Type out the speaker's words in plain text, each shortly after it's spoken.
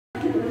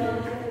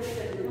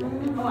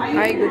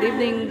Hi, good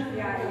evening.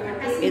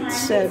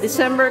 It's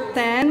December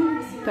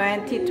 10,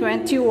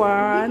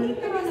 2021.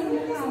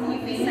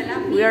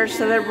 We are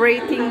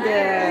celebrating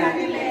the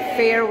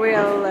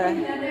farewell.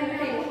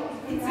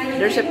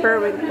 There's a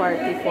farewell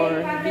party for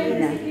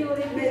Beena.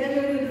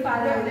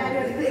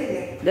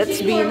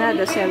 That's Beena,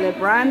 the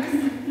celebrant.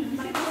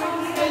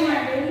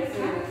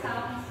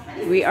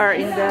 We are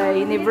in the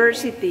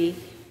university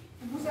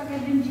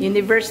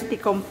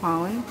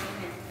compound,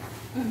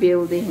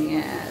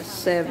 building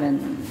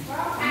 7.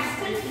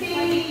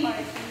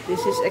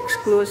 This is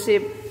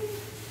exclusive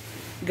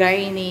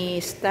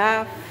gynae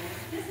staff.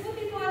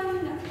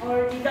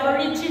 The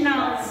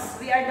originals.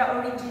 We are the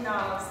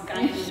originals.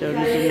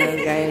 Original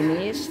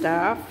gynae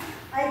staff.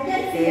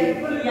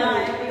 Okay.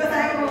 Yeah, because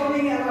I'm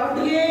rolling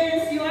around.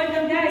 Yes, you are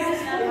the best.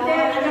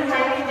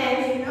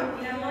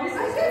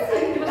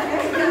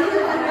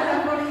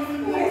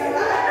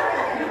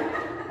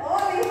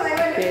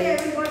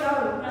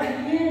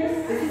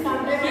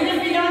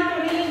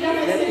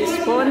 That is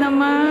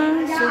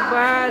Ponama,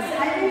 Subad,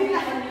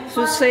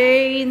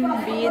 Susain,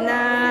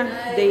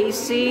 Beena,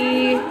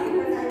 Daisy,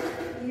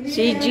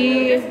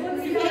 CG,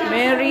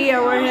 Mary,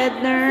 our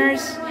head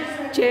nurse,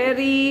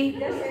 Cherry,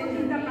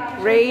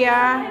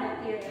 Rhea.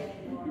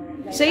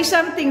 Say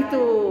something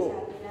to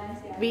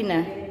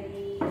Beena.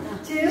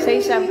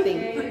 Say something.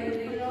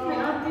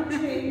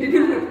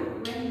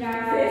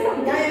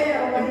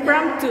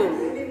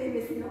 Impromptu.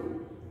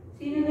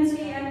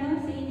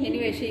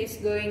 Anyway, she is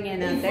going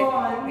another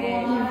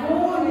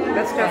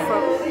best of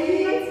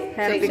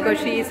her because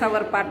she is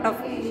our part of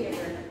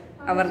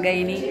our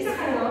gynae.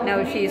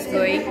 Now she is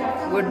going.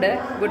 Good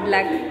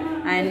luck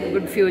and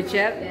good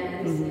future.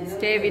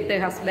 Stay with the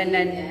husband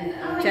and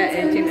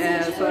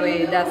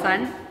the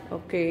son.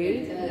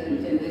 Okay.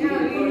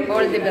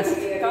 All the best.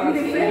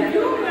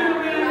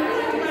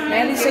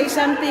 Mary, say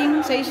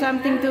something. Say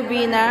something to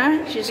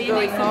Beena. She's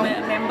going home. A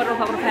member of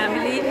our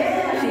family.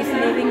 She is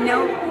leaving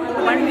now.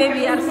 One way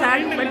we are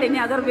sad, but in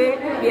other way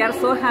we are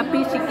so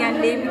happy she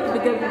can live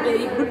with a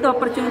very good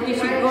opportunity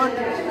she got.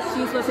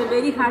 She was a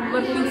very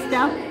hard-working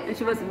staff and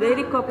she was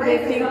very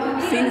cooperative,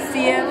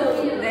 sincere.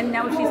 Then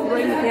now she is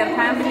going with her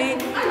family.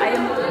 I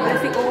am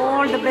blessing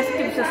all the best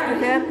wishes to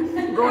her.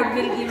 God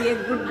will give you a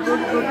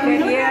good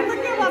career,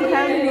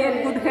 family and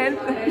good health.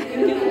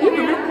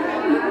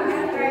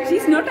 She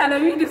is not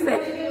allowing me to say.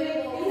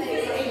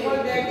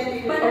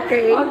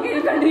 Okay. Okay,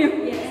 you continue.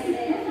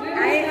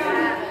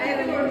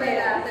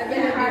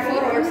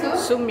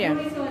 Sumya,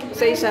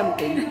 say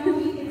something.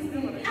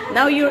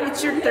 Now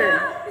it's your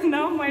turn.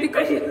 Now my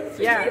turn.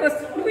 Yeah.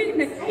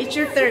 It's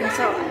your turn.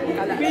 So,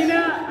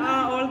 Beena,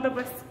 all the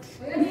best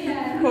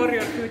for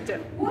your future.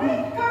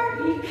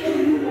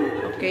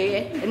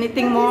 okay.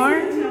 Anything more?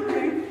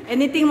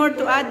 Anything more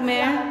to add,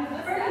 Mare?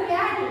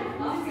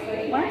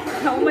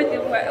 How much?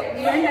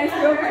 When I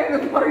stop, I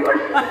will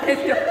forget what I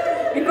stop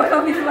because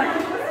of this one.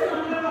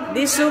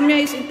 This Sumya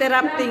is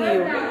interrupting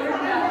you.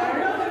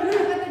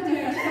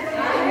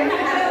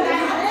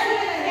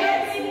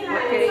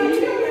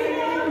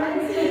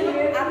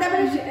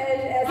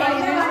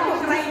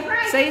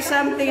 Say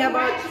something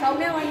about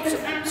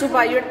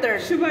Suba, your turn.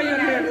 Shubha, your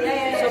turn.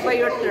 Suba,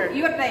 your turn.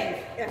 Your time.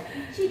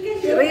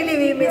 Really,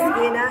 we miss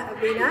Beena.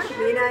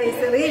 Beena is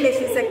really,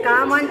 she's a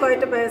calm and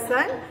quiet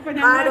person,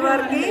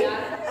 hardworking.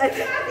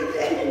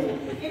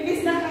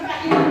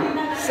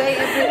 Say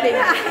everything.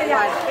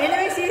 Yeah.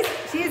 Anyway,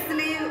 she's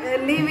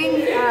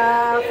living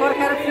for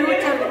her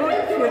future,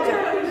 good future.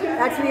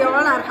 That's we all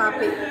are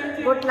happy.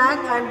 Good luck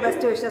and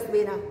best wishes,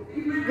 Beena.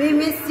 We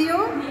miss you.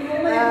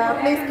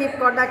 Please keep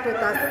contact with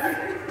us.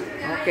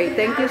 Okay,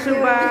 thank you,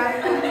 Suba.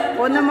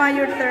 Ponama,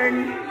 your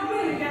turn.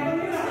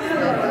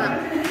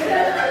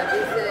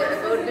 This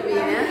about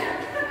Beena.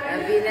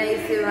 Beena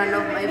is one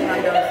of my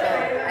friends also.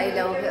 I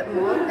love her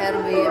more. Her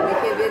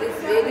behavior is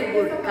very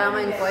good, calm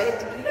and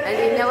quiet. And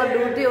in our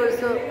duty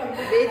also,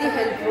 very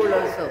helpful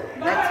also.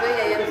 That's why I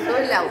am so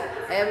loved.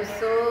 I am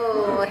so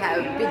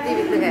pity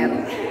with her.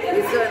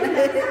 This one.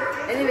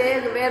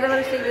 Anyway,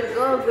 wherever she will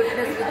go,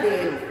 goodness with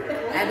him.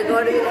 And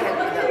God will help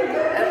her.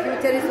 Her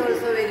future is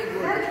also very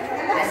good.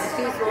 And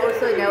she is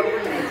also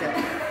lovable nature.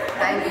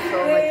 Thank you so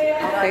much.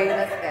 Okay.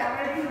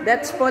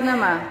 That's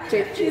Ponama,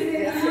 Chechi.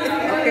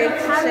 Okay,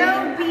 Hello,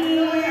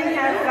 Bean.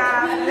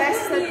 Have a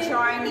blessed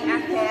journey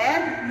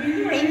ahead.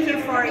 Thank you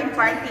for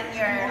imparting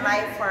your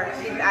life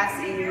with us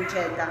in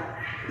Jeddah.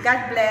 God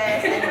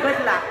bless and good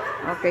luck.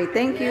 Okay,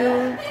 thank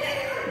you.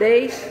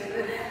 Days.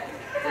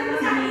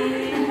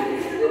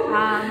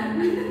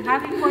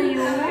 Happy for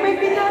you.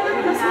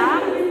 Good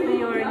luck to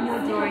your new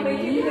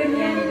journey and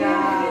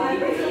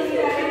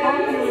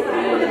hope you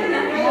will be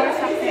more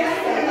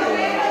successful in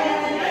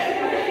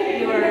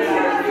your new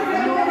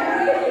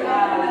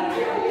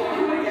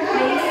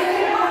place in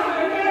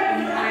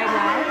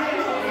Ireland.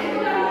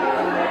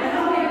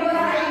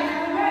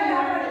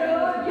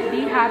 And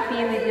be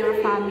happy with your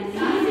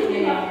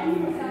family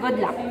and good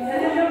luck. We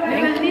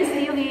will miss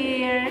you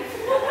here.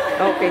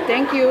 Okay,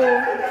 thank you.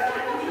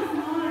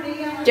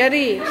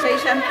 Jerry, say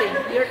something.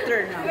 Your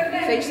turn now.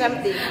 Say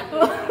something.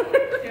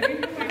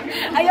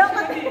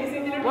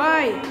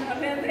 Why?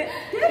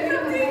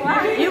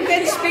 You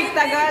can speak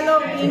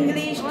Tagalog,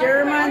 English,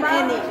 German,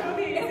 any.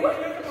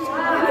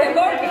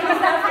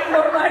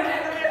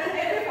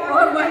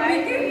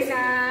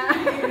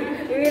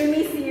 We will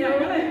miss you.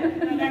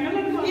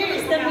 Here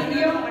is the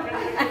video.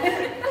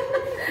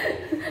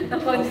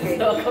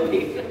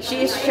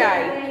 She is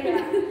shy.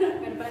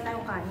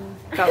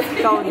 Ikaw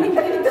na.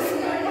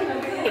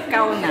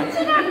 Ikaw na.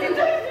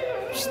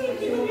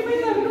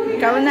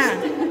 Ikaw na.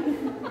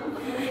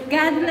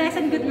 God bless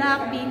and good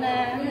luck,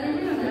 Bina.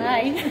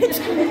 Bye.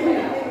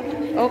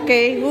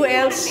 Okay, who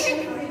else?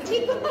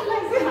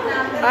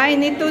 I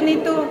need to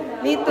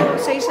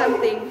say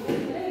something.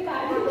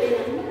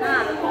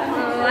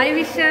 I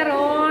wish her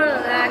all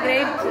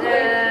great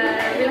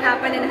will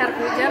happen in her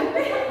future.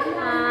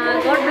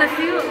 God bless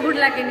you. Good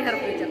luck in her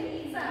future.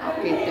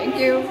 Okay, thank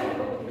you.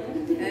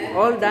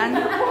 All done?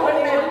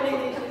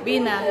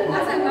 Bina,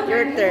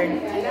 your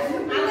turn.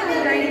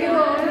 Thank you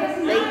all.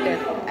 Later.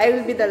 I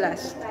will be the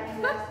last.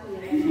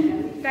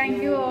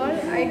 Thank you all.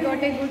 I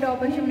got a good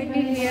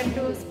opportunity here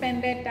to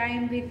spend a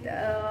time with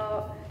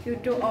you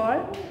two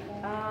all.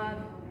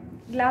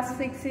 Last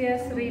 6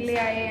 years really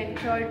I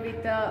enjoyed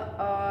with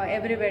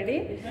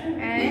everybody,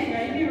 and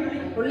here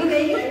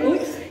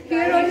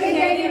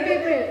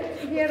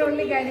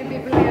only gynae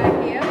people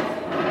are here.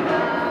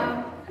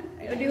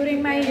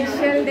 During my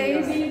initial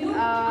days,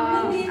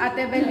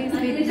 Atebel is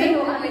with me.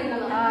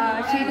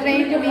 She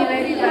trained me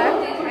very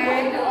well,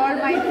 and all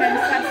my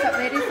friends are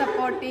very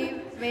supportive,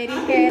 very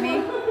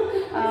caring.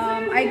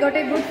 I got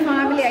a good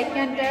family, I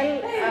can tell.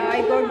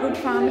 I got good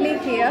family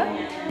here.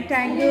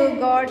 Thank you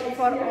God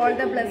for all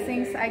the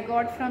blessings I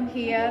got from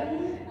here,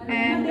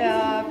 and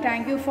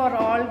thank you for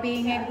all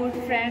being a good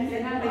friend.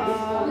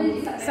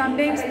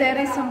 Sometimes there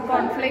is some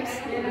conflicts,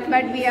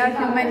 but we are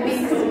human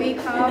beings. We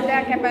have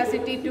the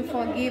capacity to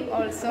forgive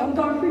also.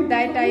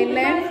 That I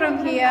learned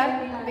from here,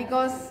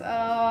 because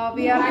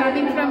we are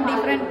coming from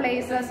different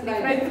places,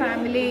 different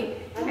family,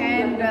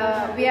 and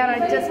we are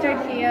adjusted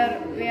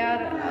here. We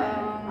are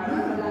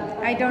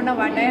I don't know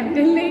what I am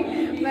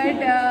telling,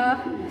 but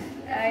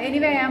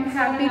anyway, I am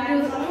happy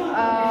to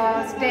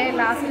stay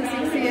last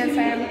 6 years I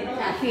am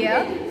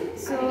here.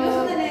 So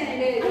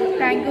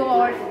thank you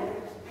all.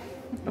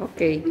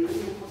 Okay.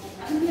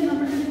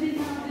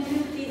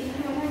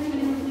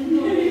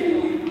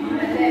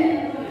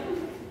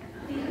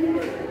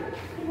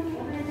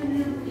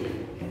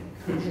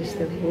 This is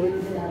the food.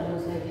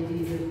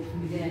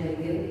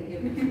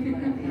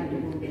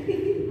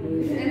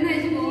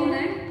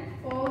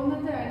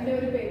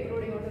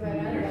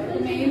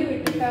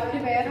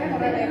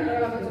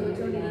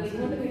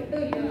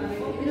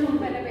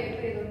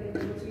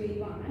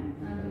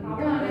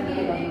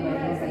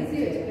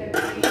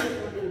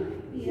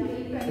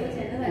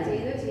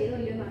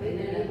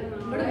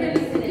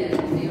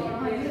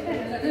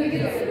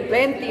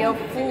 Plenty of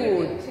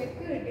food.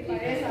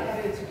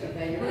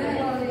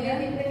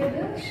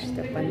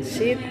 The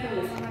pancit.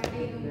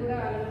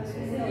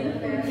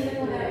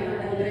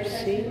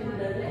 See?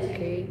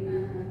 Okay.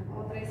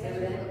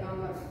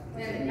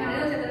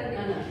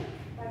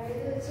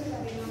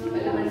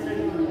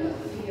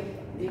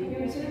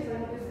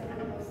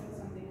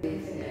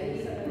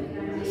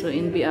 So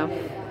in behalf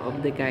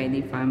of the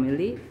gynae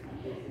family,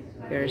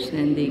 we are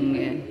sending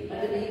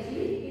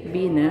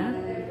Bina,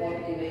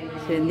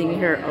 sending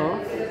her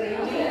off.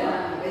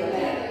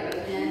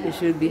 This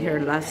will be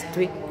her last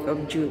week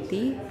of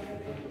duty.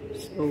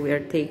 So we are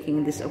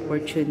taking this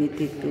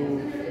opportunity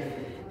to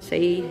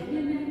say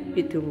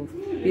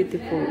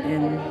beautiful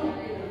and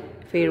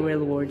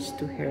farewell words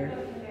to her.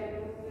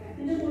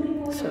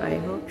 So I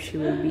hope she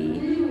will be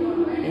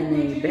in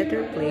a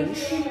better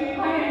place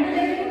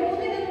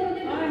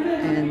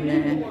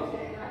and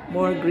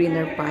more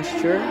greener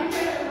pasture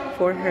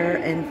for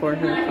her and for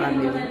her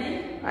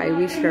family. I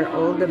wish her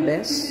all the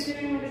best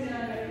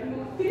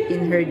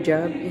in her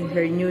job, in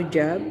her new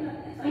job,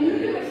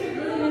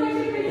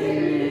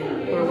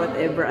 for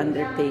whatever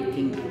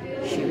undertaking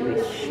she